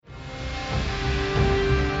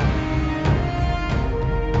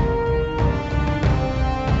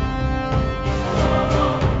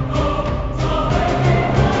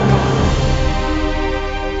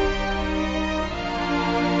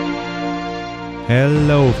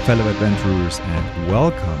Hello, fellow adventurers, and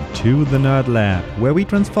welcome to the Nerd Lab, where we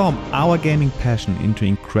transform our gaming passion into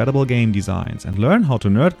incredible game designs and learn how to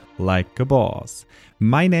nerd like a boss.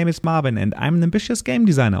 My name is Marvin, and I'm an ambitious game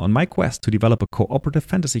designer on my quest to develop a cooperative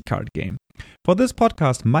fantasy card game. For this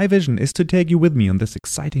podcast, my vision is to take you with me on this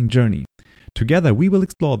exciting journey. Together, we will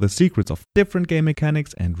explore the secrets of different game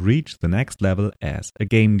mechanics and reach the next level as a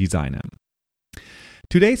game designer.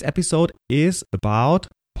 Today's episode is about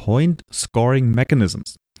point scoring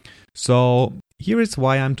mechanisms. So here is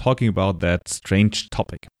why I'm talking about that strange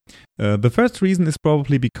topic. The first reason is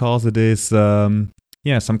probably because it is some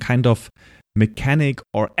kind of mechanic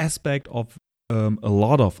or aspect of a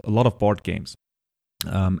lot of board games.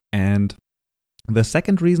 And the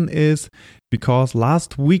second reason is because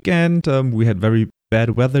last weekend we had very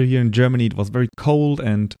bad weather here in Germany. It was very cold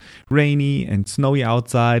and rainy and snowy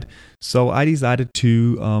outside. So I decided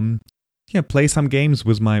to play some games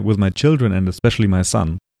with my children and especially my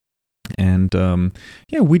son. And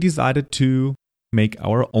we decided to make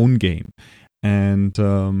our own game. And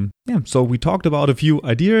so we talked about a few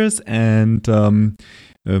ideas, and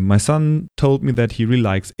my son told me that he really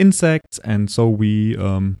likes insects, and so we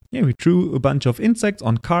drew a bunch of insects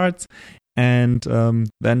on cards, and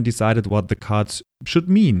then decided what the cards should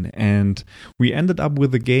mean. And we ended up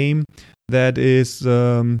with a game that is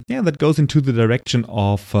that goes into the direction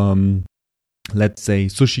of let's say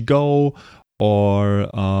Sushi Go or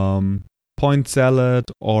Point Salad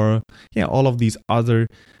or all of these other,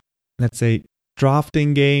 let's say,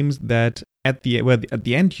 drafting games that at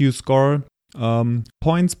the end you score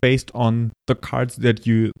points based on the cards that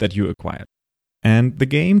you acquired. And the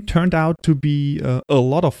game turned out to be a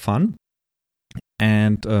lot of fun.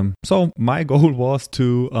 And so my goal was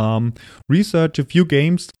to research a few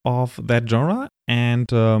games of that genre and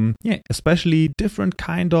especially different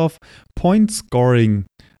kind of point scoring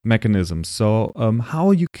mechanisms. So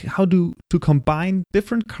how to combine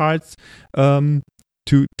different cards to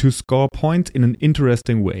score points in an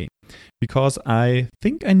interesting way. Because I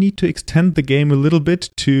think I need to extend the game a little bit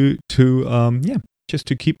to just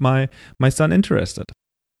to keep my son interested.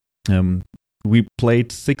 We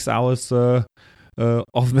played 6 hours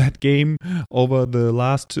of that game over the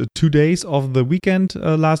last 2 days of the weekend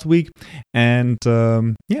last week, and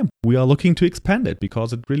we are looking to expand it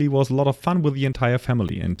because it really was a lot of fun with the entire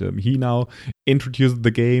family. And he now introduced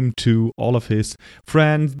the game to all of his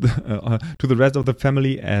friends, to the rest of the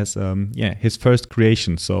family as his first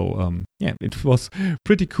creation. So it was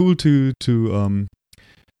pretty cool to cool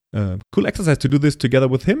exercise to do this together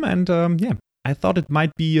with him. And I thought it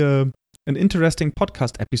might be an interesting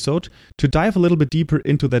podcast episode to dive a little bit deeper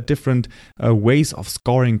into the different ways of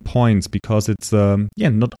scoring points, because it's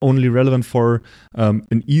not only relevant for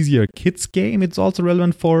an easier kids game, it's also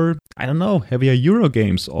relevant for, heavier Euro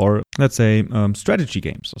games or let's say strategy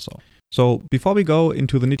games or so. So before we go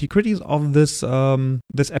into the nitty-gritties of this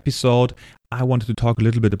episode, I wanted to talk a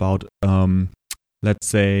little bit about let's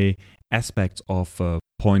say aspects of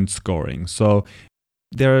point scoring. So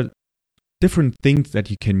there are different things that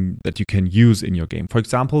you can use in your game. For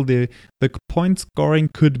example, the point scoring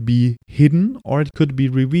could be hidden or it could be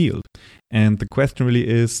revealed. And the question really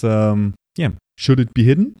is, should it be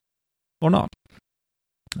hidden or not?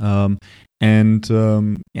 I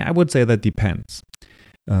would say that depends.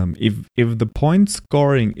 If the point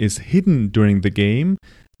scoring is hidden during the game,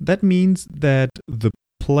 that means that the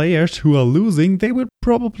players who are losing, they will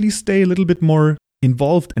probably stay a little bit more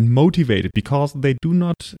involved and motivated because they do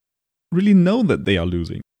not really know that they are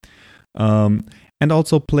losing. And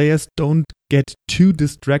also players don't get too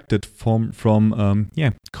distracted from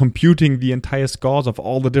computing the entire scores of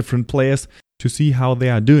all the different players to see how they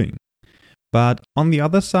are doing. But on the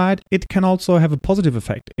other side, it can also have a positive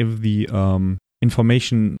effect if the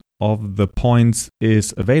information of the points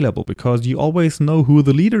is available, because you always know who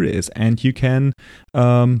the leader is and you can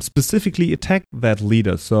specifically attack that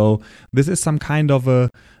leader. So this is some kind of a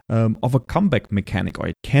comeback mechanic, or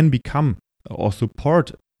it can become or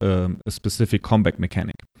support a specific comeback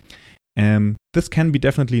mechanic. This can be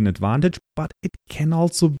definitely an advantage, but it can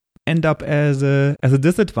also end up as a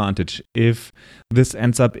disadvantage if this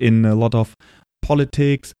ends up in a lot of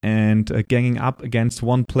politics and ganging up against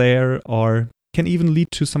one player, or can even lead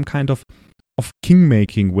to some kind of king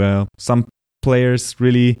making where some players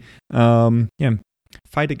really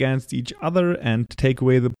fight against each other and take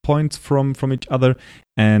away the points from each other,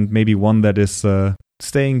 and maybe one that is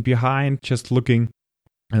staying behind, just looking,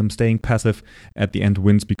 staying passive, at the end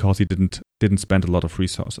wins because he didn't spend a lot of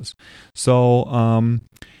resources. So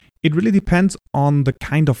it really depends on the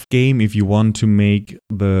kind of game if you want to make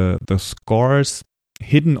the scores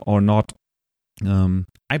hidden or not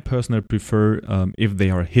I personally prefer if they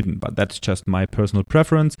are hidden, but that's just my personal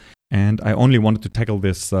preference. And I only wanted to tackle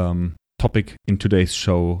this topic in today's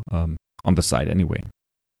show on the side anyway.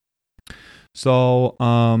 So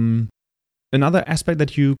another aspect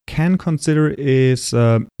that you can consider is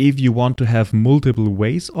if you want to have multiple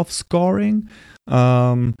ways of scoring.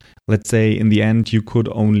 Let's say in the end you could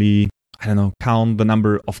only, count the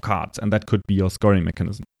number of cards, and that could be your scoring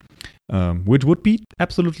mechanism. Which would be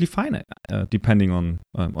absolutely fine, depending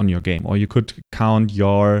on your game. Or you could count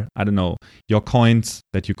your coins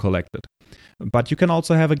that you collected. But you can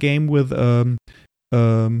also have a game with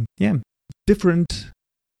different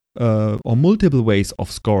or multiple ways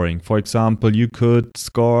of scoring. For example, you could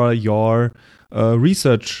score your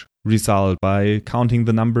research result by counting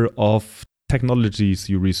the number of technologies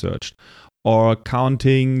you researched, or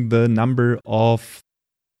counting the number of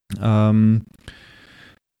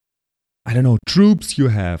troops you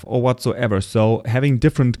have, or whatsoever. So having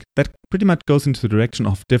that pretty much goes into the direction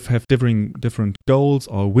of different goals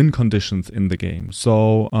or win conditions in the game.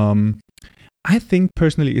 So I think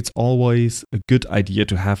personally it's always a good idea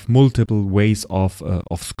to have multiple ways of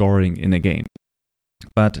scoring in a game.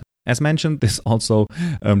 But as mentioned, this also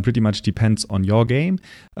pretty much depends on your game.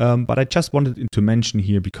 But I just wanted to mention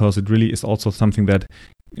here because it really is also something that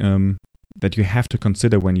you have to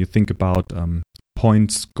consider when you think about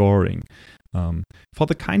point scoring. For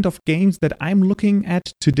the kind of games that I'm looking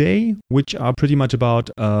at today, which are pretty much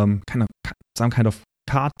about some kind of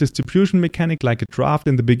card distribution mechanic, like a draft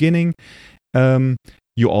in the beginning,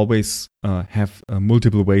 you always have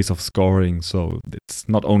multiple ways of scoring. So it's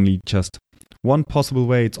not only just one possible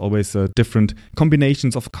way, it's always different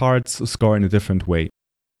combinations of cards score in a different way.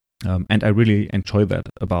 And I really enjoy that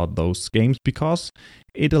about those games because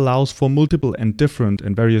it allows for multiple and different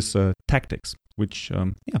and various tactics, which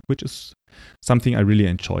is something I really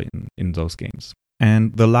enjoy in those games.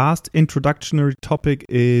 And the last introductory topic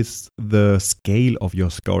is the scale of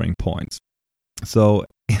your scoring points. So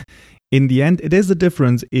in the end, it is a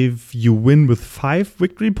difference if you win with 5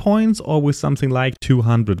 victory points or with something like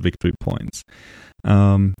 200 victory points.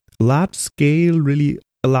 Large scale really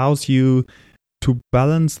allows you to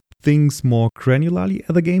balance things more granularly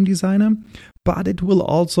as a game designer, but it will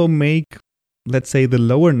also make, let's say, the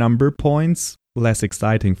lower number points less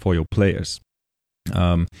exciting for your players.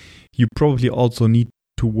 You probably also need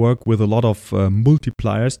to work with a lot of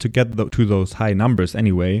multipliers to get to those high numbers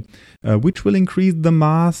anyway, which will increase the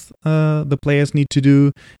math the players need to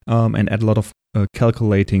do and add a lot of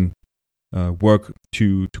calculating work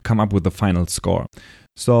to come up with the final score.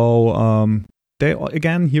 So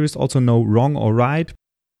here is also no wrong or right.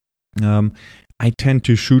 I tend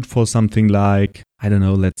to shoot for something like,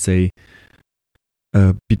 let's say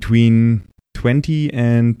between 20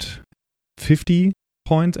 and 50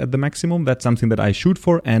 points at the maximum. That's something that I shoot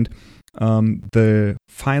for, and the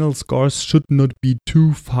final scores should not be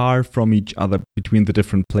too far from each other between the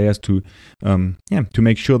different players to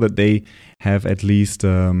make sure that they have at least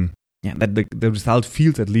that the result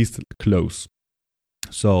feels at least close.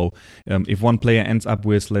 So if one player ends up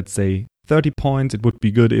with, let's say, 30 points, it would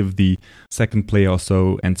be good if the second player or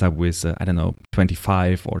so ends up with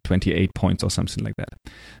 25 or 28 points or something like that.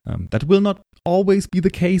 That will not always be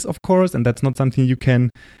the case, of course, and that's not something you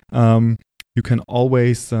can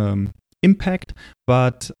always impact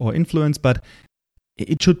or influence, but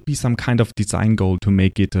it should be some kind of design goal to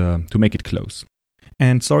make it close.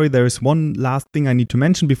 And sorry, there is one last thing I need to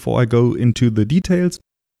mention before I go into the details.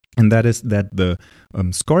 And that is that the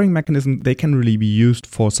scoring mechanism, they can really be used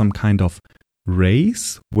for some kind of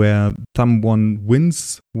race where someone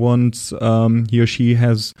wins once he or she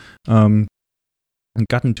has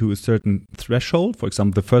gotten to a certain threshold. For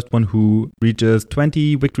example, the first one who reaches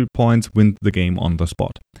 20 victory points wins the game on the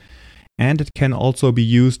spot. And it can also be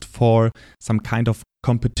used for some kind of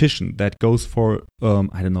competition that goes for,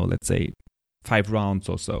 let's say, 5 rounds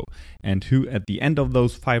or so, and who at the end of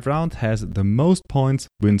those 5 rounds has the most points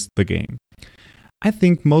wins the game. I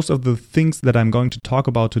think most of the things that I'm going to talk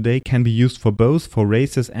about today can be used for both for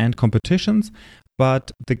races and competitions,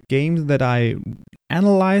 but the games that I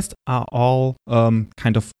analyzed are all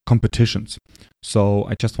kind of competitions. So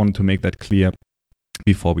I just wanted to make that clear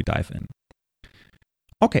before we dive in.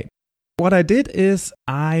 Okay, what I did is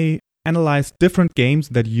I analyzed different games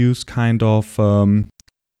that use kind of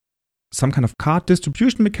some kind of card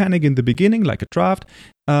distribution mechanic in the beginning, like a draft,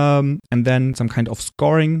 and then some kind of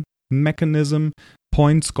scoring mechanism,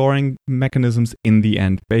 point scoring mechanisms in the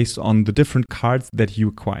end, based on the different cards that you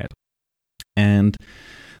acquired. And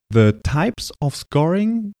the types of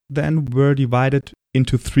scoring then were divided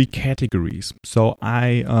into 3 categories. So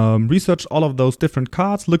I researched all of those different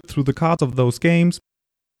cards, looked through the cards of those games,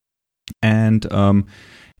 and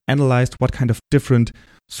analyzed what kind of different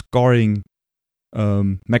scoring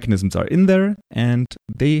mechanisms are in there, and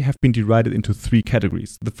they have been divided into 3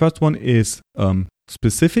 categories. The first one is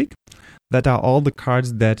specific. That are all the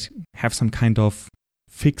cards that have some kind of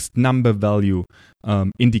fixed number value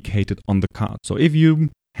indicated on the card. So if you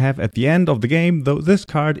have at the end of the game this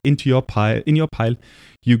card in your pile,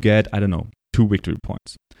 you get, 2 victory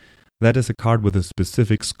points. That is a card with a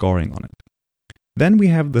specific scoring on it. Then we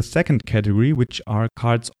have the second category, which are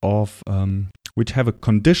cards of which have a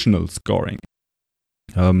conditional scoring.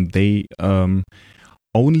 They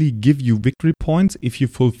only give you victory points if you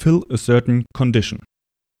fulfill a certain condition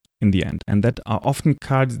in the end. And that are often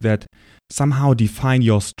cards that somehow define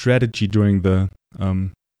your strategy during the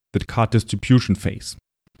card distribution phase.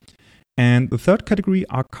 And the third category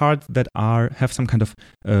are cards that have some kind of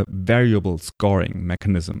variable scoring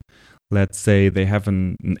mechanism. Let's say they have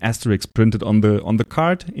an asterisk printed on the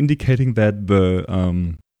card, indicating that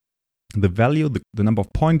the value, the number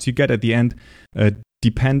of points you get at the end,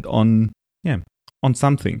 depend on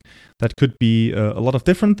something. That could be a lot of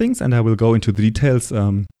different things, and I will go into the details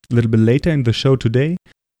a little bit later in the show today.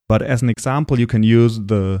 But as an example, you can use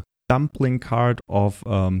the dumpling card of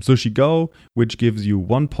Sushi Go, which gives you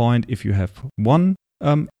 1 point if you have one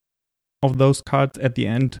of those cards at the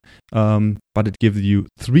end, but it gives you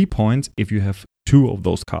 3 points if you have 2 of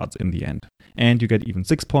those cards in the end. And you get even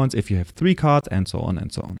 6 points if you have 3 cards, and so on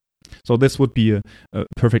and so on. So this would be a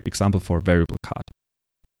perfect example for a variable card.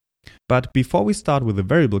 But before we start with the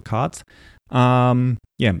variable cards,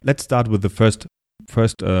 let's start with the first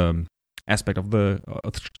aspect of the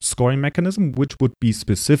scoring mechanism, which would be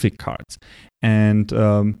specific cards. And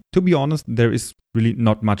to be honest, there is really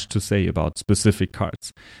not much to say about specific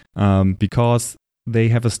cards because they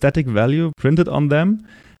have a static value printed on them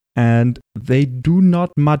and they do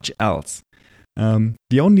not much else.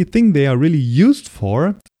 The only thing they are really used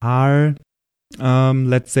for are,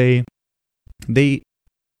 let's say, they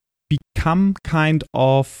become kind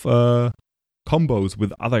of combos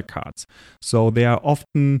with other cards. So they are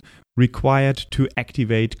often required to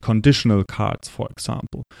activate conditional cards, for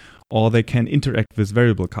example, or they can interact with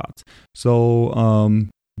variable cards. So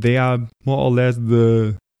they are more or less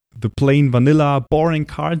the plain vanilla boring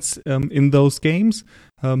cards in those games,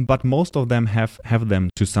 but most of them have them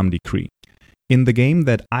to some degree. In the game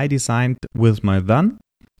that I designed with my son,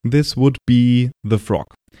 this would be the frog.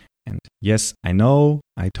 And yes, I know,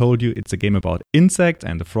 I told you it's a game about insects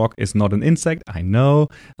and the frog is not an insect, I know.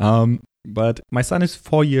 But my son is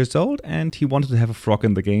 4 years old and he wanted to have a frog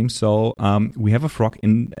in the game. So we have a frog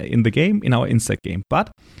in the game, in our insect game.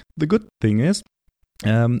 But the good thing is,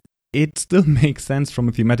 it still makes sense from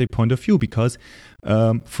a thematic point of view because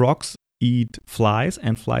frogs eat flies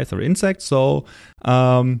and flies are insects. So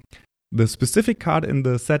the specific card in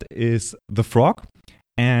the set is the frog.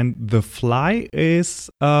 And the fly is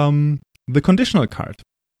the conditional card,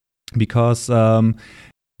 because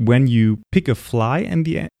when you pick a fly in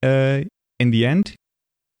the end,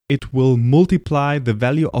 it will multiply the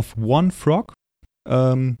value of one frog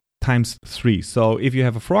times 3. So if you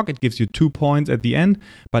have a frog, it gives you 2 points at the end.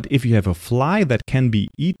 But if you have a fly that can be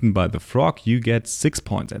eaten by the frog, you get 6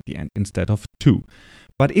 points at the end instead of 2.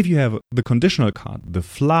 But if you have the conditional card, the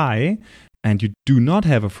fly, and you do not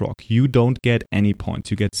have a frog, you don't get any points.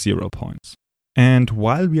 You get 0 points. And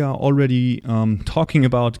while we are already talking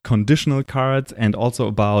about conditional cards and also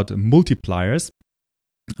about multipliers,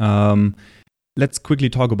 let's quickly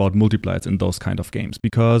talk about multipliers in those kind of games,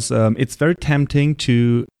 because it's very tempting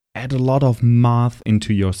to add a lot of math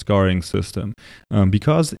into your scoring system,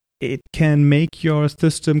 because it can make your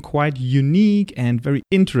system quite unique and very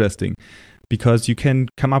interesting. Because you can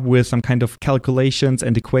come up with some kind of calculations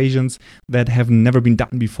and equations that have never been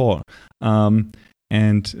done before. And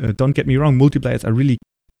don't get me wrong, multipliers are really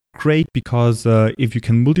great because if you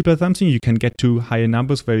can multiply something, you can get to higher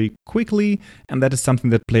numbers very quickly. And that is something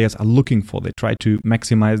that players are looking for. They try to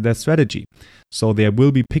maximize their strategy. So they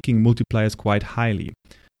will be picking multipliers quite highly.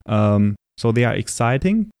 So they are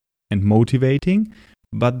exciting and motivating,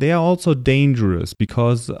 but they are also dangerous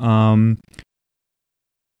because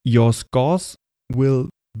your scores will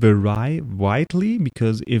vary widely,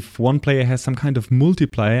 because if one player has some kind of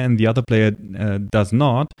multiplier and the other player does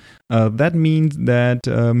not, that means that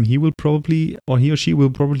he or she will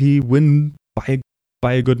probably win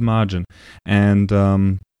by a good margin. And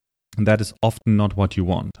that is often not what you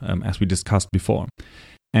want, as we discussed before.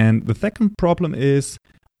 And the second problem is,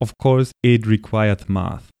 of course, it requires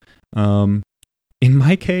math. in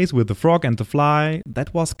my case, with the frog and the fly,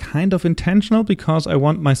 that was kind of intentional because I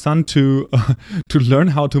want my son to learn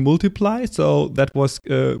how to multiply. So that was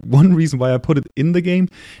one reason why I put it in the game.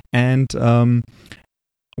 And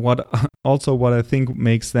what I think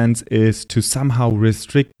makes sense is to somehow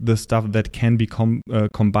restrict the stuff that can be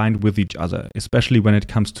combined with each other, especially when it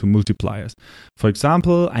comes to multipliers. For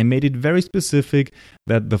example, I made it very specific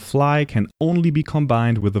that the fly can only be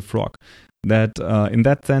combined with the frog. That in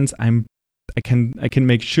that sense, I can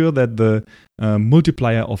make sure that the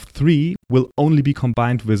multiplier of 3 will only be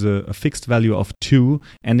combined with a fixed value of 2,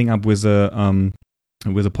 ending up with a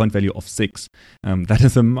point value of 6. That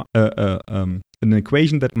is an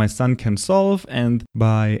equation that my son can solve, and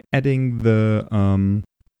by adding the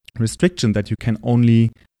restriction that you can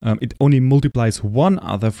only it only multiplies one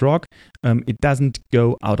other frog, it doesn't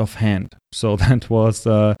go out of hand. So that was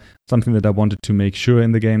something that I wanted to make sure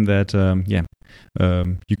in the game that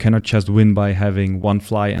you cannot just win by having one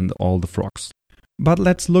fly and all the frogs. But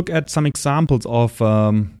let's look at some examples of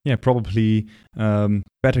probably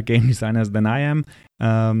better game designers than I am,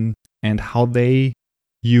 and how they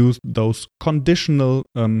use those conditional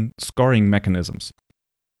scoring mechanisms.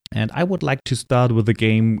 And I would like to start with a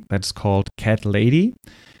game that's called Cat Lady.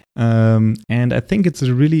 And I think it's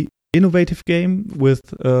a really innovative game with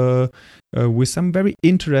some very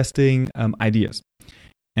interesting ideas.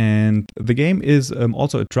 And the game is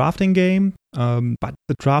also a drafting game, but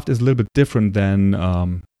the draft is a little bit different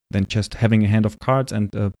than just having a hand of cards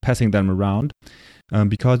and passing them around,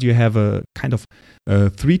 because you have a kind of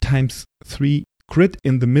 3x3 grid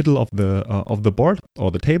in the middle of the board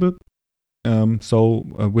or the table.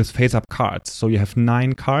 With face-up cards. So you have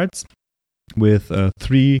 9 cards with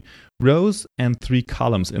 3 rows and 3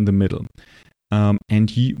 columns in the middle.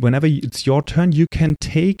 Whenever it's your turn, you can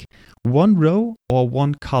take 1 row or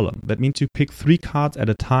 1 column. That means you pick 3 cards at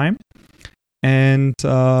a time. And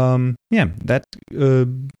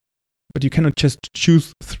but you cannot just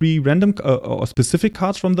choose 3 random or specific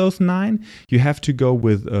cards from those 9. You have to go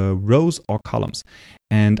with rows or columns.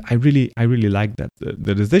 And I really like that.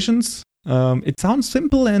 The decisions. It sounds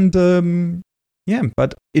simple and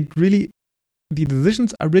but the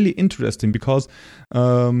decisions are really interesting because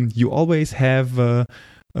you always have to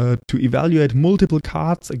evaluate multiple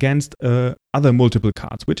cards against other multiple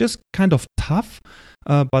cards, which is kind of tough.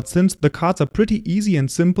 But since the cards are pretty easy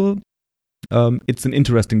and simple, it's an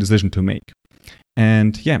interesting decision to make.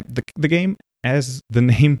 And the game, as the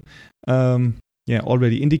name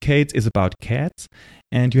already indicates, is about cats,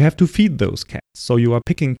 and you have to feed those cats. So you are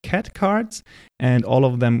picking cat cards, and all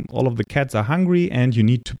of the cats are hungry, and you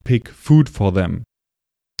need to pick food for them.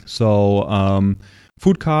 So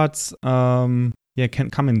food cards can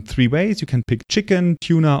come in 3 ways. You can pick chicken,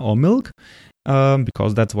 tuna, or milk,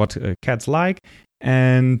 because that's what cats like.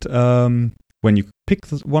 And when you pick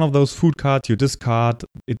one of those food cards, you discard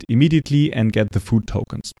it immediately and get the food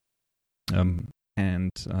tokens.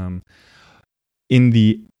 In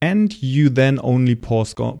the end, you then only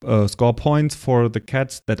score points for the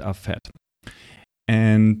cats that are fed.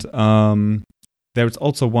 And there's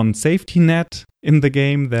also one safety net in the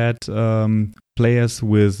game that players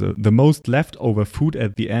with the most leftover food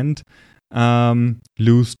at the end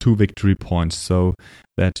lose 2 victory points. So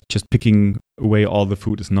that just picking away all the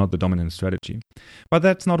food is not the dominant strategy. But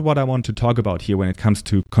that's not what I want to talk about here when it comes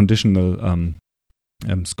to conditional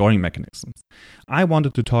scoring mechanisms. I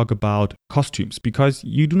wanted to talk about costumes, because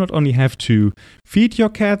you do not only have to feed your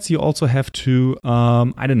cats, you also have to,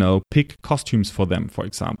 pick costumes for them, for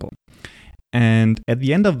example. And at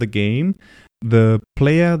the end of the game, the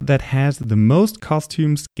player that has the most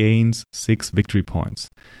costumes gains 6 victory points.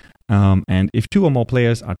 And if 2 or more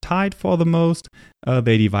players are tied for the most,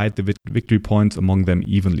 they divide the victory points among them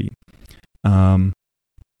evenly.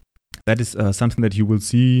 That is something that you will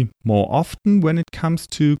see more often when it comes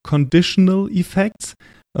to conditional effects,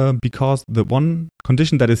 because the one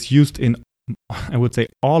condition that is used in, I would say,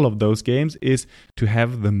 all of those games is to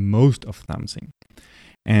have the most of something.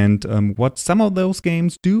 And what some of those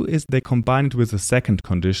games do is they combine it with a second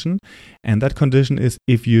condition, and that condition is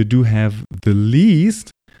if you do have the least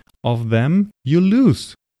of them, you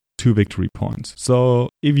lose 2 victory points. So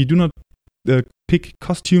if you do not pick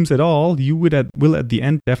costumes at all, you will at the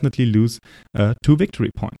end definitely lose 2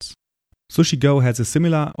 victory points. Sushi Go has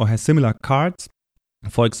similar cards.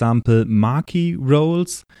 For example, marquee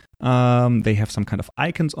rolls. They have some kind of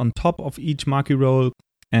icons on top of each marquee roll,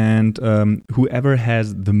 and whoever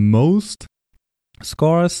has the most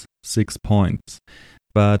scores 6 points.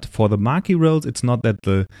 But for the Maki rolls, it's not that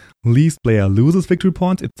the least player loses victory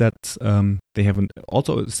points. It's that they have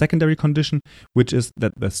also a secondary condition, which is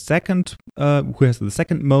that the second, who has the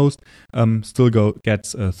second most, still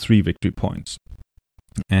gets 3 victory points.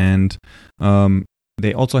 And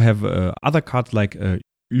they also have other cards like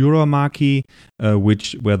Uramaki,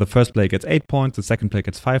 where the first player gets 8 points, the second player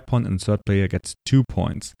gets 5 points, and the third player gets 2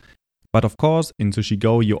 points. But of course, in Sushi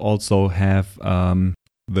Go, you also have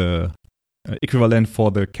the equivalent for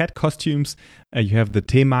the cat costumes. You have the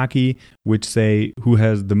Temaki, which say who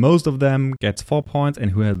has the most of them gets 4 points,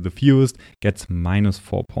 and who has the fewest gets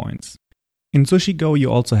 -4 points. In Sushi Go,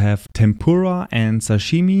 you also have tempura and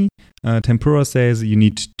sashimi. Tempura says you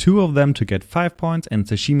need 2 of them to get 5 points, and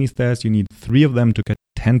sashimi says you need 3 of them to get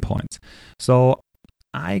 10 points. So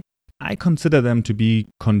I consider them to be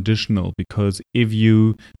conditional, because if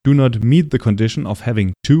you do not meet the condition of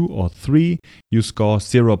having 2 or 3, you score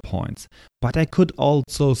 0 points. But I could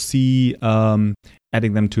also see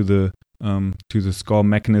adding them to the score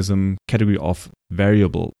mechanism category of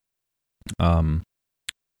variable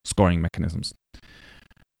scoring mechanisms.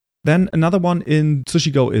 Then another one in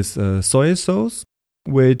Sushi Go is soy sauce,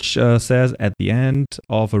 which says at the end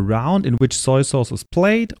of a round in which soy sauce is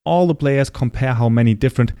played, all the players compare how many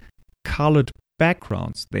different colored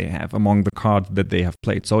backgrounds they have among the cards that they have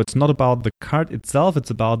played. So it's not about the card itself, it's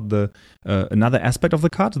about the another aspect of the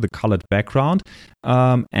card, the colored background.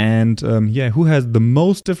 Who has the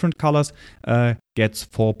most different colors gets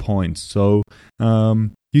 4 points. So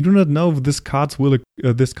you do not know if this card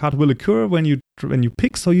will occur when you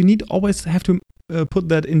pick. So you need always have to put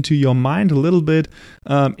that into your mind a little bit.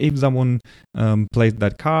 If someone plays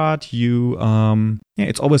that card,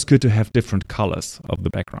 it's always good to have different colors of the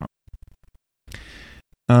background.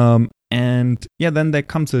 Then there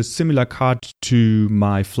comes a similar card to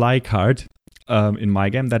my fly card in my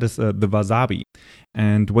game. That is the Wasabi.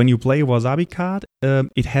 And when you play a Wasabi card,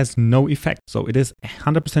 it has no effect. So it is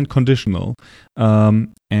 100% conditional.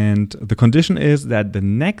 And the condition is that the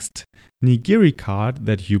next nigiri card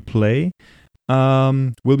that you play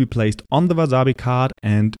will be placed on the Wasabi card,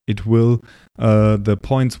 and it will the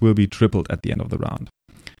points will be tripled at the end of the round.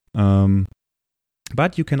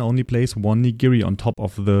 But you can only place 1 nigiri on top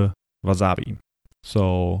of the Wasabi.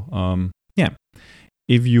 So,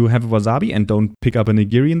 if you have a Wasabi and don't pick up a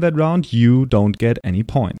nigiri in that round, you don't get any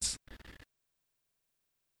points.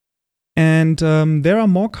 And there are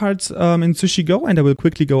more cards in Sushi Go, and I will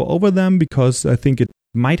quickly go over them because I think it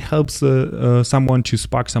might help someone to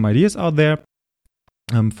spark some ideas out there.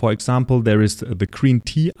 For example, there is the green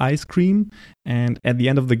tea ice cream, and at the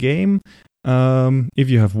end of the game, if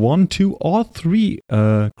you have 1, 2, or 3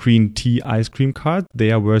 green tea ice cream cards,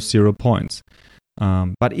 they are worth 0 points.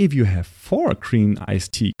 But if you have 4 green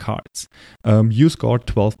iced tea cards, you score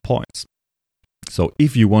 12 points. So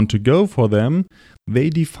if you want to go for them, they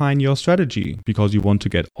define your strategy because you want to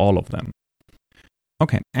get all of them.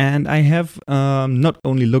 Okay, and I have not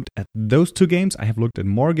only looked at those 2 games, I have looked at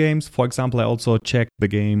more games. For example, I also checked the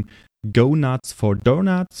game Go Nuts for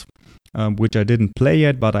Donuts, which I didn't play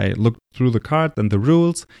yet, but I looked through the cards and the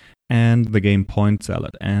rules, and the game Point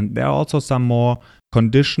Salad. And there are also some more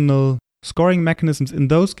conditional scoring mechanisms in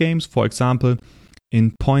those games. For example,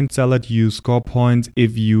 in Point Salad, you score points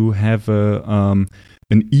if you have an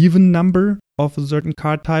even number of a certain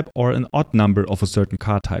card type or an odd number of a certain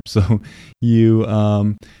card type. So you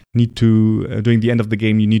need to, during the end of the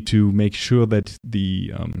game, you need to make sure that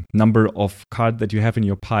the number of cards that you have in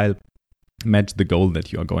your pile match the goal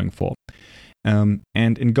that you are going for. And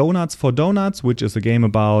in Go Nuts for Donuts, which is a game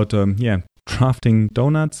about crafting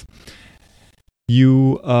donuts,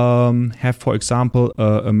 you have, for example,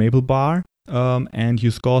 a maple bar, and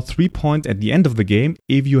you score 3 points at the end of the game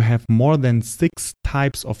if you have more than 6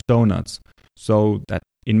 types of donuts. So that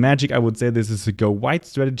in Magic, I would say this is a go white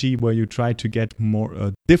strategy where you try to get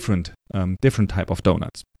more different type of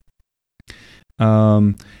donuts.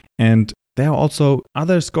 And there are also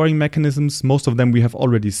other scoring mechanisms. Most of them we have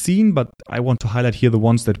already seen, but I want to highlight here the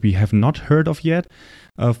ones that we have not heard of yet.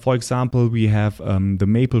 For example, we have the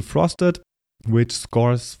Maple Frosted, which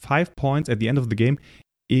scores 5 points at the end of the game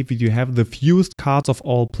if you have the fewest cards of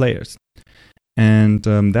all players. And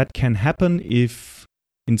that can happen if,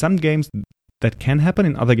 in some games, that can happen.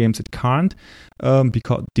 In other games, it can't,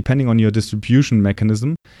 because depending on your distribution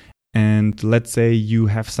mechanism. And let's say you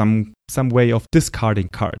have some way of discarding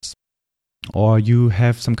cards, or you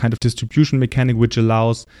have some kind of distribution mechanic which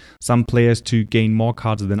allows some players to gain more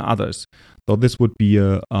cards than others. So this would be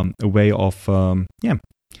a way of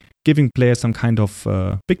giving players some kind of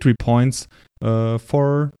victory points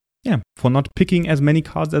for not picking as many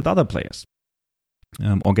cards as other players.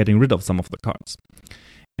 or getting rid of some of the cards.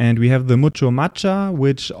 And we have the Mucho Matcha,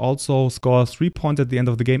 which also scores 3 points at the end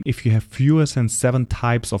of the game if you have fewer than 7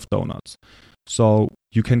 types of donuts. So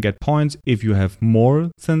you can get points if you have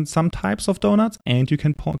more than some types of donuts, and you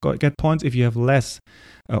can get points if you have less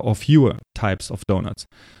or fewer types of donuts.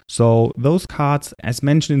 So those cards, as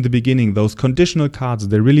mentioned in the beginning, those conditional cards,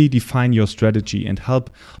 they really define your strategy and help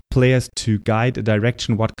players to guide a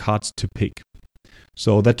direction what cards to pick.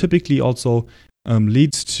 So that typically also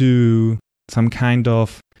leads to some kind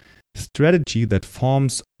of strategy that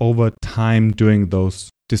forms over time during those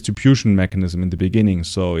distribution mechanism in the beginning.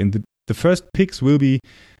 So in the first picks will be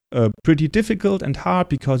pretty difficult and hard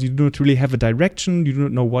because you do not really have a direction, you do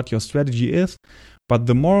not know what your strategy is. But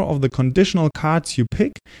the more of the conditional cards you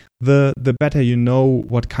pick, the better you know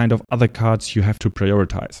what kind of other cards you have to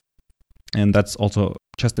prioritize. And that's also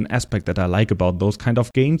just an aspect that I like about those kind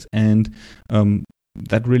of games, and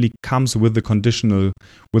that really comes with the conditional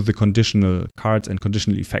cards and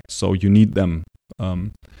conditional effects. So you need them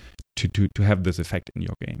to have this effect in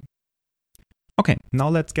your game. Okay, now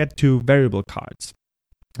let's get to variable cards.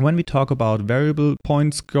 When we talk about variable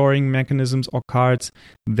point scoring mechanisms or cards,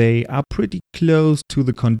 they are pretty close to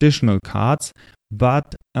the conditional cards,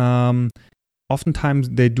 but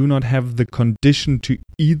oftentimes they do not have the condition to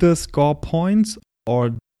either score points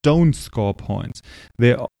or don't score points.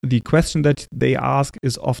 The question that they ask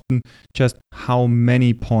is often just how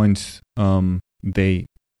many points they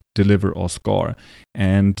deliver or score.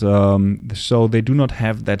 And so they do not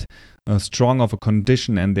have that strong of a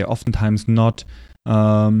condition, and they're oftentimes not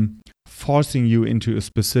forcing you into a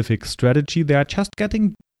specific strategy. They are just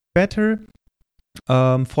getting better,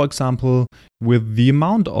 for example, with the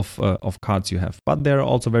amount of cards you have. But there are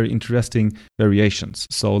also very interesting variations.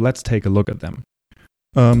 So let's take a look at them.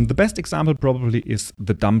 The best example probably is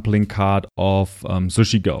the dumpling card of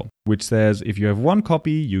Sushi Go, which says if you have 1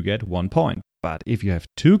 copy, you get 1 point. But if you have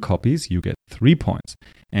 2 copies, you get 3 points.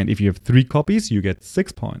 And if you have 3 copies, you get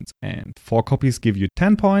 6 points. And 4 copies give you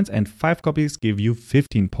 10 points, and 5 copies give you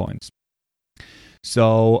 15 points.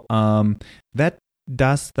 So that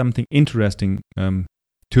does something interesting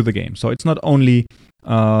to the game. So it's not only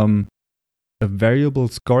a variable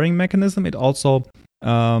scoring mechanism, it also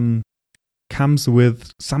comes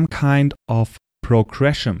with some kind of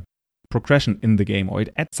progression in the game, or it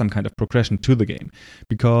adds some kind of progression to the game,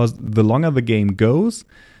 because the longer the game goes,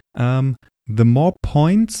 the more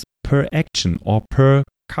points per action or per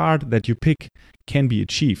card that you pick can be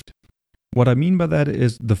achieved. What I mean by that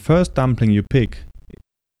is the first dumpling you pick,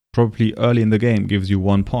 probably early in the game, gives you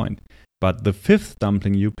 1 point, but the 5th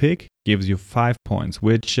dumpling you pick gives you 5 points,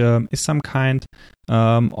 which is some kind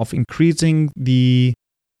of increasing the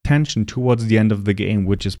tension towards the end of the game,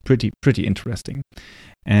 which is pretty interesting.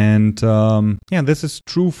 And this is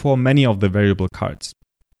true for many of the variable cards.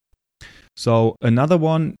 So another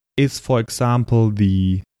one is, for example,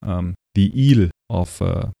 the eel of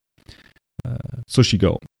Sushi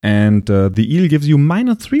Go. And the eel gives you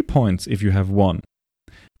 -3 points if you have 1.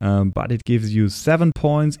 But it gives you 7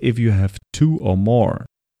 points if you have 2 or more.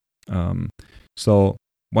 So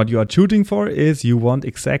what you are shooting for is you want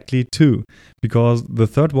exactly 2, because the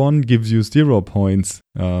third one gives you 0 points.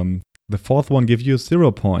 The fourth one gives you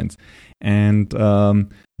 0 points. And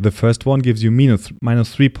the first one gives you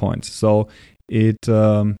 -3 points. So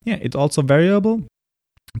it's also variable,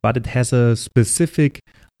 but it has a specific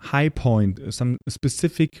high point, some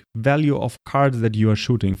specific value of cards that you are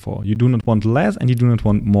shooting for. You do not want less and you do not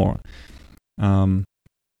want more. And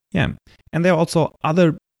there are also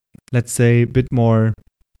other, let's say, a bit more,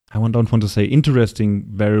 I don't want to say interesting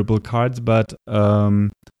variable cards, but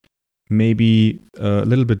maybe a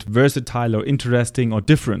little bit versatile or interesting or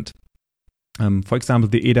different. For example,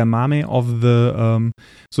 the edamame of the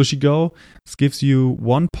Sushi Go gives you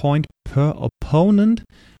 1 point per opponent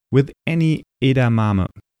with any edamame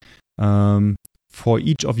for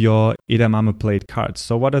each of your edamame played cards.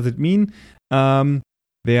 So what does it mean?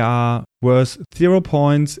 They are worth 0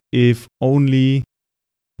 points if only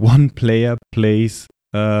one player plays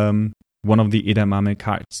one of the edamame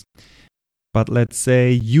cards. But let's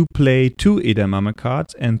say you play 2 edamame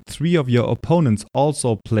cards and 3 of your opponents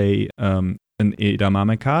also play an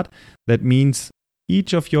edamame card. That means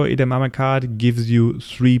each of your edamame card gives you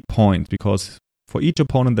 3 points, because for each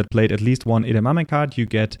opponent that played at least 1 edamame card, you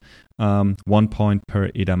get 1 point per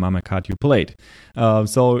edamame card you played.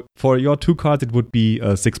 So for your 2 cards, it would be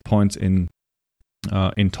 6 points in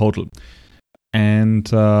total.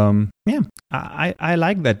 And I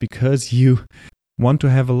like that, because want to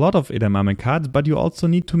have a lot of edamame cards, but you also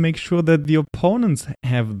need to make sure that the opponents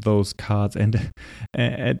have those cards. And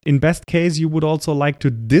in best case, you would also like to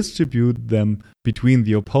distribute them between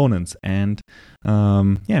the opponents. And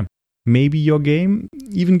maybe your game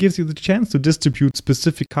even gives you the chance to distribute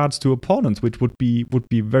specific cards to opponents, which would be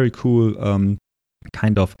very cool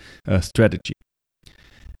kind of strategy.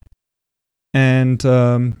 And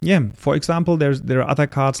for example, there are other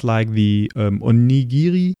cards like the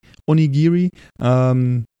onigiri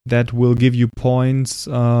that will give you points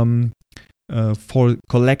for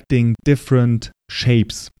collecting different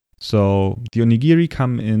shapes. So the onigiri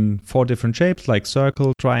come in 4 different shapes like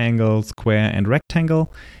circle, triangle, square, and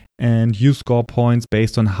rectangle, and you score points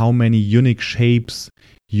based on how many unique shapes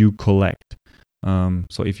you collect.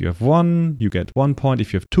 So if you have 1, you get 1 point.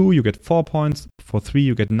 If you have 2, you get 4 points. For 3,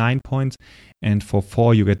 you get 9 points. And for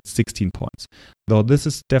 4, you get 16 points. Though this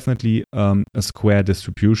is definitely a square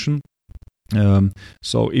distribution.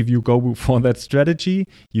 So if you go for that strategy,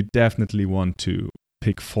 you definitely want to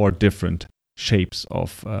pick 4 different shapes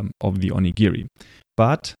of the onigiri.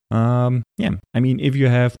 But if you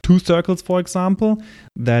have 2 circles, for example,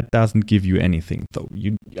 that doesn't give you anything. So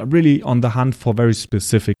you are really on the hunt for very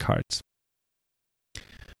specific cards.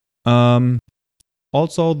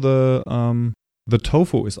 Also, the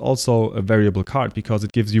tofu is also a variable card because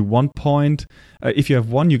it gives you 1 point. If you have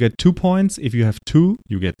 1, you get 2 points. If you have 2,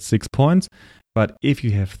 you get 6 points. But if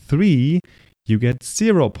you have 3, you get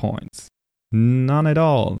 0 points. None at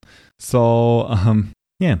all. So,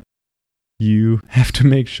 you have to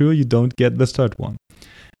make sure you don't get the third one.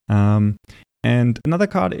 And another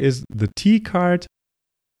card is the T card.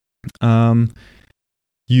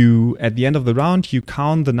 At the end of the round, you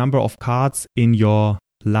count the number of cards in your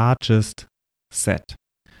largest set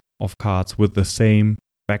of cards with the same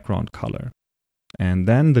background color. And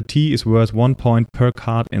then the T is worth 1 point per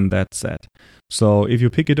card in that set. So if you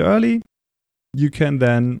pick it early, you can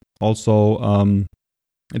then also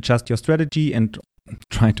adjust your strategy and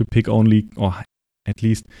try to pick only, or at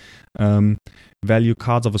least value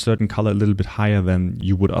cards of a certain color a little bit higher than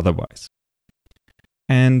you would otherwise.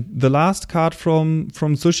 And the last card from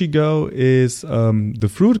Sushi Go is the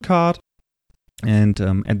fruit card. And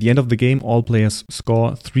at the end of the game, all players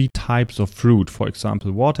score 3 types of fruit. For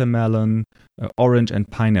example, watermelon, orange, and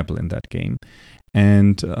pineapple in that game.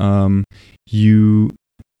 And you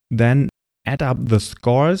then add up the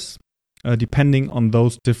scores depending on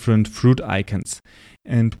those different fruit icons.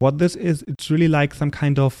 And what this is, it's really like some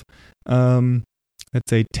kind of let's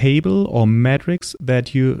say table or matrix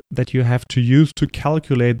that you have to use to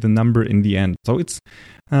calculate the number in the end. So it's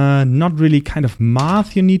not really kind of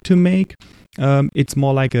math you need to make. It's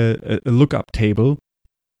more like a lookup table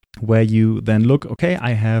where you then look, okay,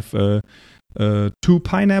 I have 2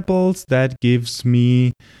 pineapples, that gives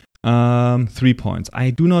me 3 points. I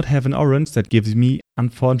do not have an orange, that gives me,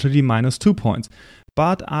 unfortunately, -2 points.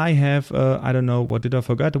 But I have, I don't know, what did I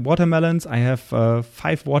forget? Watermelons. I have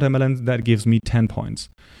 5 watermelons. That gives me 10 points.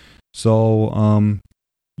 So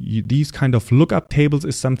these kind of lookup tables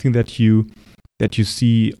is something that you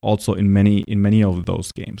see also in many of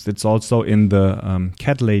those games. It's also in the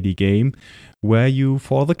Cat Lady game, where you,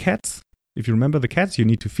 for the cats, if you remember the cats, you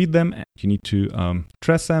need to feed them, you need to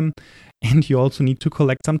dress them, and you also need to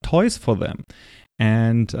collect some toys for them.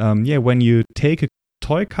 And when you take a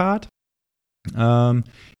toy card,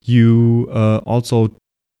 you also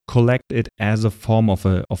collect it as a form of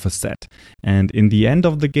a set. And in the end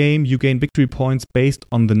of the game, you gain victory points based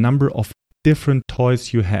on the number of different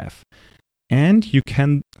toys you have. And you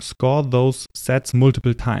can score those sets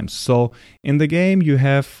multiple times. So in the game, you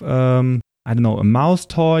have, a mouse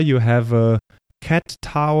toy, you have a cat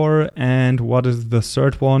tower, and what is the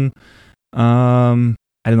third one?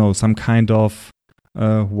 Some kind of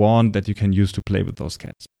wand that you can use to play with those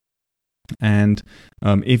cats. And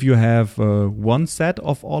if you have one set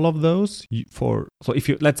of all of those,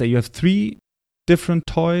 let's say you have 3 different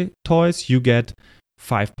toys, you get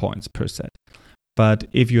 5 points per set. But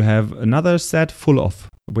if you have another set full of,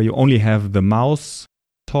 where you only have the mouse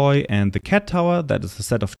toy and the cat tower, that is a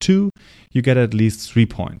set of 2, you get at least 3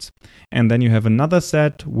 points. And then you have another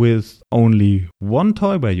set with only 1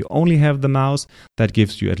 toy, where you only have the mouse, that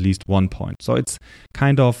gives you at least 1 point. So it's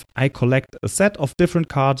kind of, I collect a set of different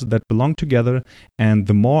cards that belong together, and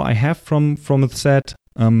the more I have from a set,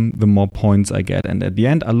 the more points I get. And at the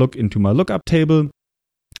end, I look into my lookup table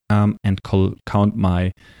and count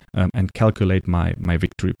my and calculate my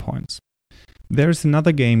victory points. There's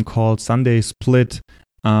another game called Sundae Split.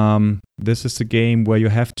 This is a game where you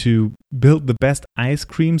have to build the best ice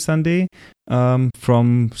cream sundae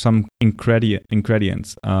from some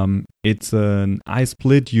ingredients. It's an ice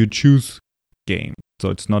split. You choose game. So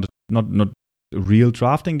it's not a real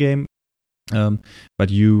drafting game.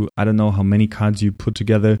 But I don't know how many cards you put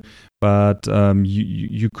together, but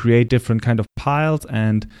you create different kind of piles,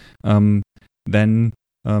 and then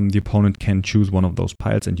the opponent can choose one of those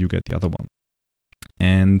piles and you get the other one.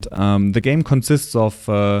 And the game consists of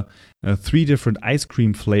 3 different ice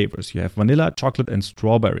cream flavors. You have vanilla, chocolate, and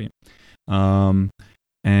strawberry. And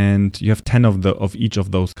you have 10 of each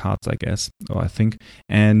of those cards, I guess, or I think.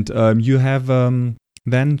 And you have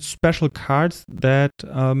then special cards that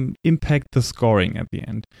impact the scoring at the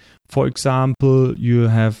end. For example, you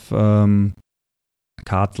have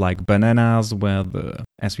cards like bananas, where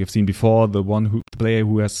as we have seen before, the player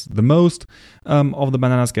who has the most of the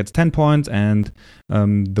bananas gets 10 points, and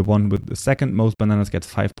the one with the second most bananas gets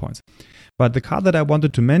 5 points. But the card that I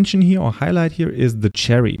wanted to mention here or highlight here is the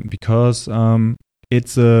cherry, because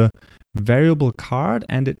it's a variable card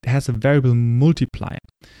and it has a variable multiplier.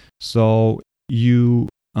 So the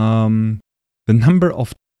number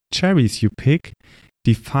of cherries you pick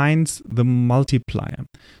defines the multiplier.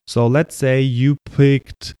 So let's say you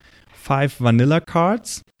picked 5 vanilla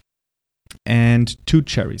cards and 2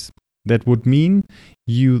 cherries. That would mean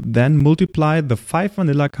you then multiply the 5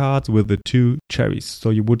 vanilla cards with the 2 cherries. So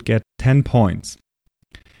you would get 10 points.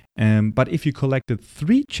 But if you collected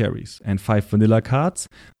 3 cherries and 5 vanilla cards,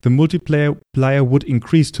 the multiplier would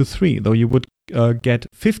increase to 3, though you would get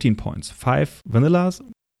 15 points. 5 vanillas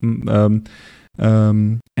and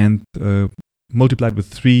multiplied with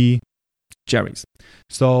 3 cherries.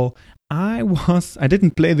 So I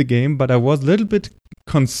didn't play the game, but I was a little bit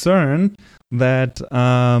concerned that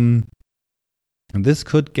this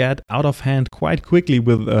could get out of hand quite quickly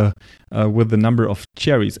with the number of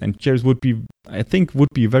cherries, and cherries would be a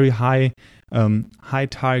very high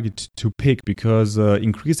target to pick, because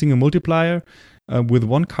increasing a multiplier with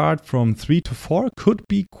one card from 3 to 4 could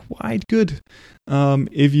be quite good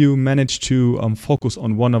if you manage to focus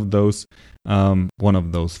on one of those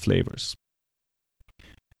flavors.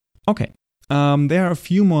 Okay. There are a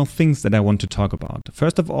few more things that I want to talk about.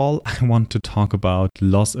 First of all, I want to talk about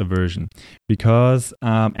loss aversion, because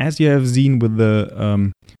as you have seen with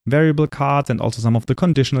the variable cards and also some of the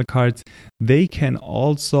conditional cards, they can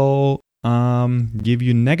also give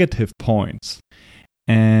you negative points.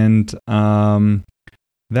 And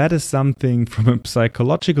that is something from a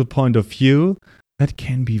psychological point of view that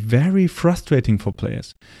can be very frustrating for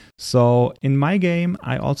players. So in my game,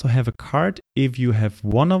 I also have a card. If you have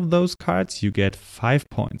one of those cards, you get 5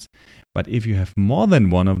 points. But if you have more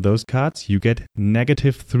than one of those cards, you get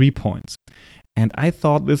negative 3 points. And I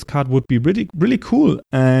thought this card would be really, really cool,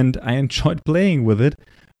 and I enjoyed playing with it.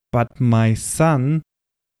 But my son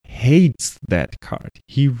hates that card.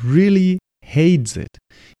 He really hates it.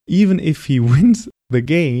 Even if he wins the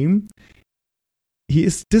game, he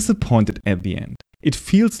is disappointed at the end. It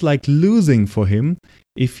feels like losing for him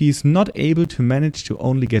if he's not able to manage to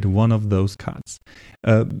only get one of those cards.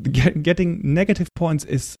 Getting negative points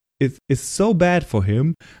is so bad for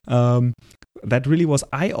him. That really was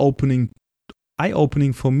eye-opening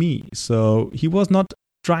for me. So he was not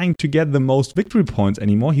trying to get the most victory points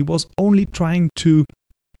anymore. He was only trying to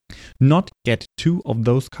not get 2 of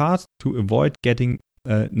those cards to avoid getting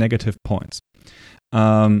negative points.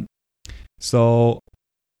 So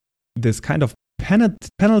this kind of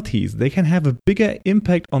penalties, they can have a bigger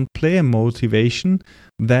impact on player motivation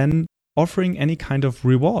than offering any kind of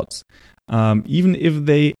rewards, even if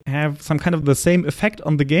they have some kind of the same effect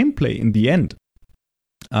on the gameplay in the end.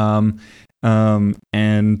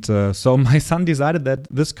 So my son decided that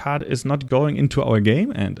this card is not going into our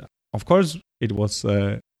game, and of course it was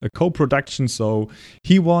a co-production, so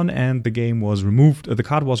he won and the game was removed. The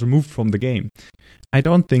card was removed from the game. I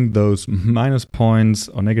don't think those minus points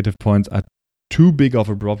or negative points are too big of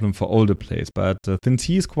a problem for older players, but since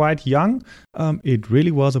he is quite young, it really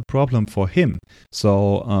was a problem for him.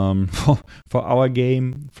 So for our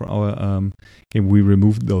game, we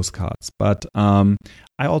removed those cards. But I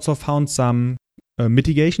also found some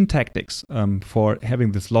mitigation tactics for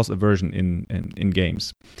having this loss aversion in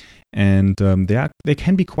games, and they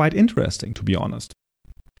can be quite interesting, to be honest.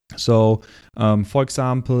 So, for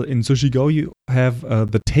example, in Sushi Go, you have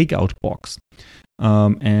the takeout box.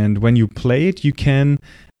 And when you play it, you can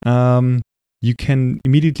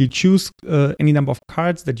immediately choose any number of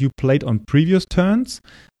cards that you played on previous turns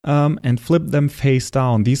and flip them face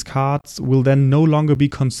down. These cards will then no longer be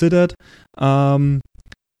considered in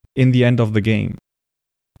the end of the game.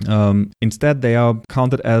 Instead, they are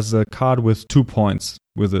counted as a card with 2 points,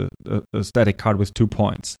 with a static card with 2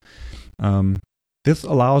 points. this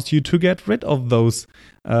allows you to get rid of those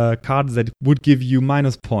cards that would give you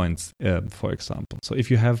minus points, for example. So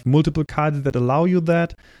if you have multiple cards that allow you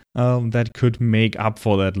that, that could make up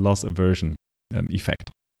for that loss aversion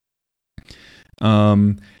effect.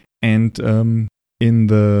 In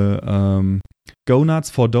the Go Nuts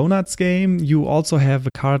for Donuts game, you also have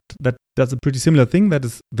a card that does a pretty similar thing. That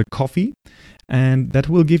is the coffee. And that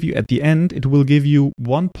will give you, at the end, it will give you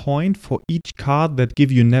 1 point for each card that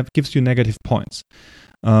gives you negative points.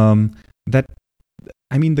 The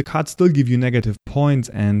cards still give you negative points,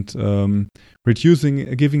 and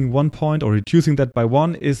giving 1 point or reducing that by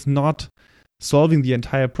 1 is not solving the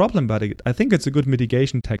entire problem, but I think it's a good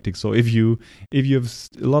mitigation tactic. So if you have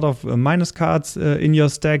a lot of minus cards in your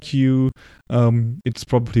stack, it's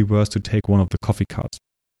probably worth to take one of the coffee cards.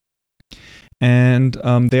 And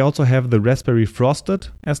they also have the Raspberry Frosted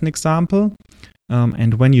as an example.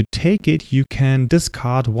 And when you take it, you can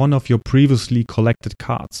discard one of your previously collected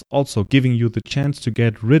cards, also giving you the chance to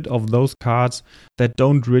get rid of those cards that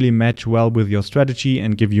don't really match well with your strategy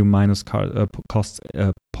and give you minus points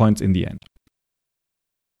in the end.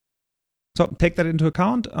 So take that into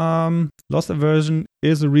account. Loss aversion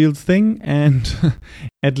is a real thing, and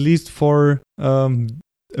at least for a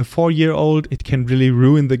 4-year-old, it can really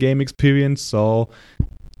ruin the game experience. So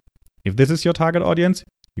if this is your target audience,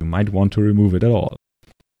 you might want to remove it at all.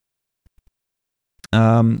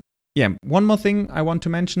 One more thing I want to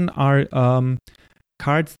mention are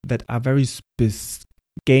cards that are very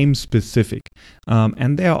game specific,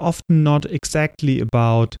 and they are often not exactly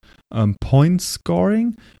about point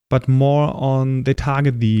scoring, but more on they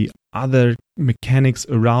target the other mechanics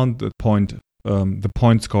around the point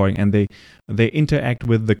scoring, and they interact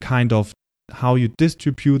with the kind of how you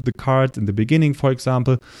distribute the cards in the beginning, for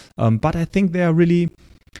example. But I think they are really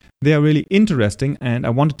interesting, and I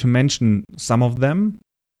wanted to mention some of them.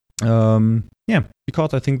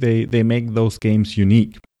 Because I think they make those games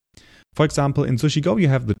unique. For example, in Sushi Go, you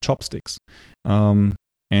have the chopsticks,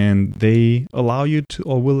 and they allow you to,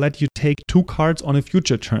 or will let you take 2 cards on a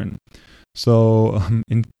future turn. So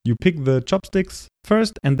you pick the chopsticks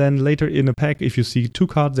first, and then later in a pack, if you see 2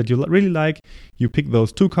 cards that you really like, you pick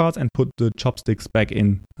those 2 cards and put the chopsticks back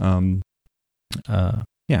in the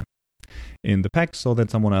pack, so that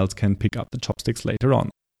someone else can pick up the chopsticks later on.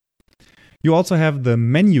 You also have the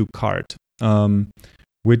menu card,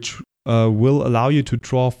 which will allow you to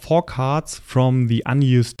draw 4 cards from the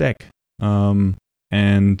unused deck.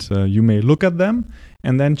 And you may look at them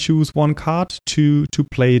and then choose 1 card to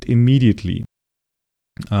play it immediately.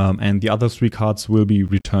 And the other 3 cards will be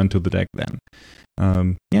returned to the deck then.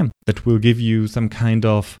 That will give you some kind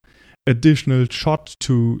of additional shot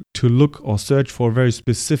to look or search for a very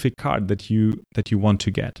specific card that you want to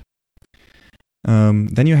get.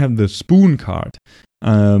 Then you have the spoon card.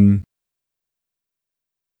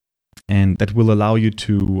 And that will allow you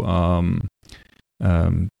to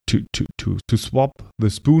swap the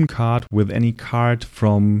spoon card with any card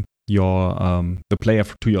from your the player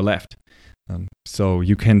to your left. So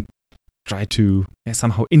you can try to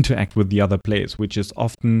somehow interact with the other players, which is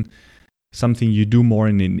often something you do more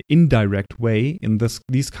in an indirect way in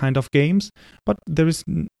these kind of games. But there is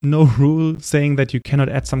no rule saying that you cannot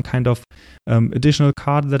add some kind of additional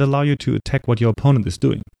card that allow you to attack what your opponent is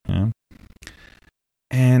doing. Yeah?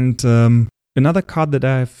 And another card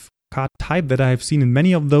type that I've seen in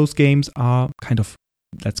many of those games are kind of,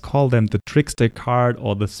 let's call them the trickster card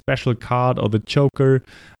or the special card or the choker,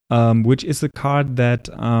 which is a card that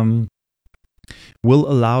will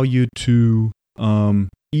allow you to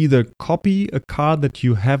either copy a card that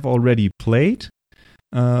you have already played,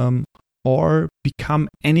 or become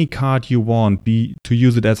any card you want, to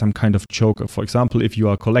use it as some kind of choker. For example, if you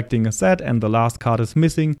are collecting a set and the last card is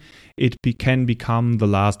missing, it can become the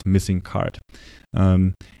last missing card.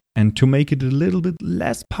 And to make it a little bit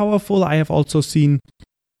less powerful, I have also seen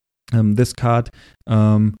this card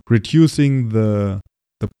reducing the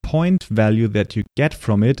point value that you get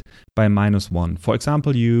from it by -1. For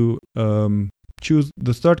example, you choose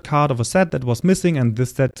the 3rd card of a set that was missing, and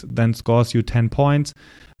this set then scores you 10 points.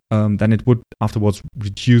 Then it would afterwards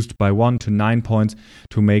reduced by 1 to 9 points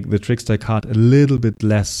to make the trickster card a little bit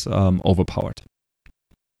less overpowered.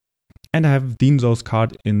 And I have seen those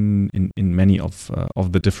cards in many of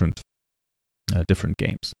the different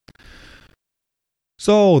games.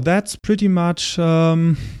 So that's pretty much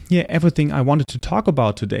everything I wanted to talk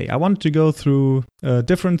about today. I wanted to go through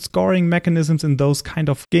different scoring mechanisms in those kind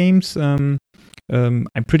of games. I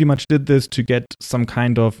pretty much did this to get some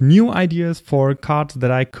kind of new ideas for cards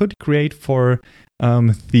that I could create for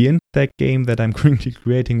the Instack game that I'm currently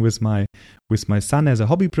creating with my son as a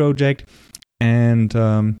hobby project. And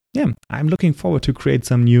I'm looking forward to create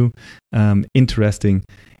some new interesting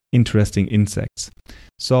insects.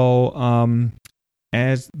 So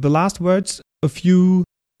as the last words, a few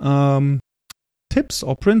tips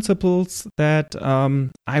or principles that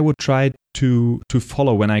I would try to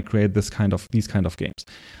follow when I create these kind of games.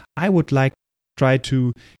 I would try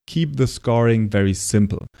to keep the scoring very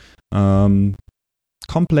simple.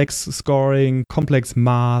 Complex scoring, complex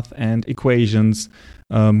math and equations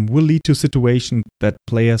will lead to situations that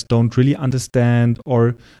players don't really understand,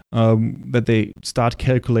 or that they start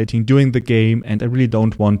calculating during the game, and I really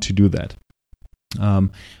don't want to do that.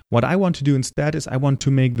 What I want to do instead is I want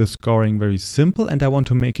to make the scoring very simple, and I want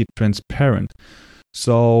to make it transparent.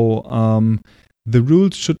 So the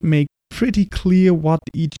rules should make pretty clear what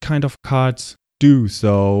each kind of cards do.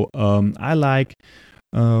 So I like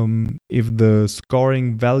if the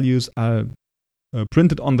scoring values are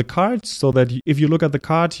printed on the cards, so that if you look at the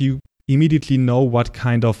card, you immediately know what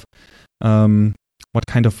kind of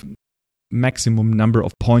maximum number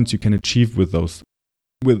of points you can achieve with those,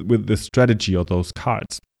 with the strategy or those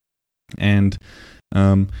cards. And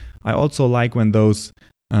I also like when those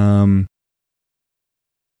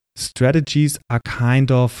strategies are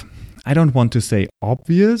kind of, I don't want to say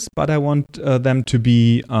obvious, but I want them to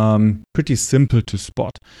be pretty simple to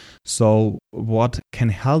spot. So what can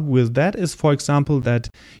help with that is, for example, that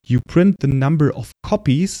you print the number of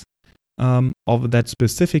copies of that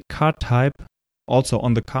specific card type also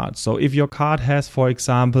on the card. So if your card has, for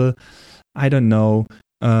example, I don't know,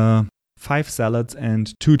 5 salads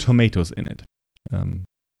and 2 tomatoes in it,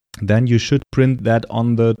 then you should print that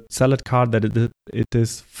on the salad card that it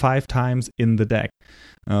is 5 times in the deck.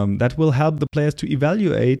 That will help the players to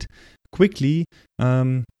evaluate quickly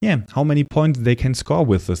how many points they can score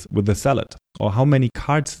with the salad, or how many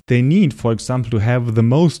cards they need, for example, to have the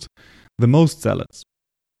most salads.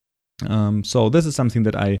 So this is something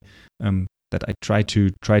that I try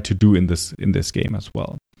to do in this game as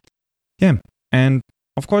well. Yeah, and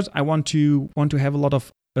of course I want to have a lot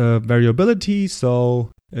of variability.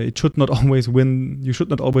 So it should not always win. You should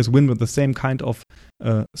not always win with the same kind of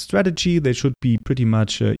strategy. They should be pretty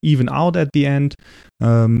much even out at the end.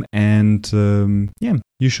 You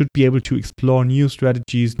should be able to explore new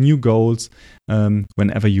strategies, new goals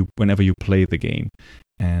whenever you play the game.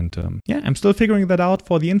 And I'm still figuring that out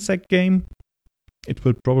for the insect game. It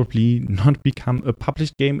will probably not become a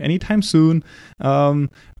published game anytime soon,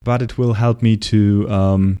 but it will help me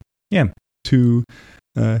to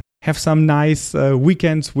have some nice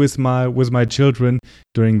weekends with my children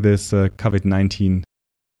during this COVID-19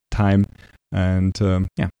 time, and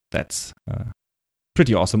that's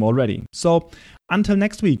pretty awesome already. So until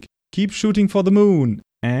next week, keep shooting for the moon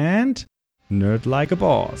and nerd like a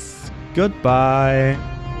boss. Goodbye.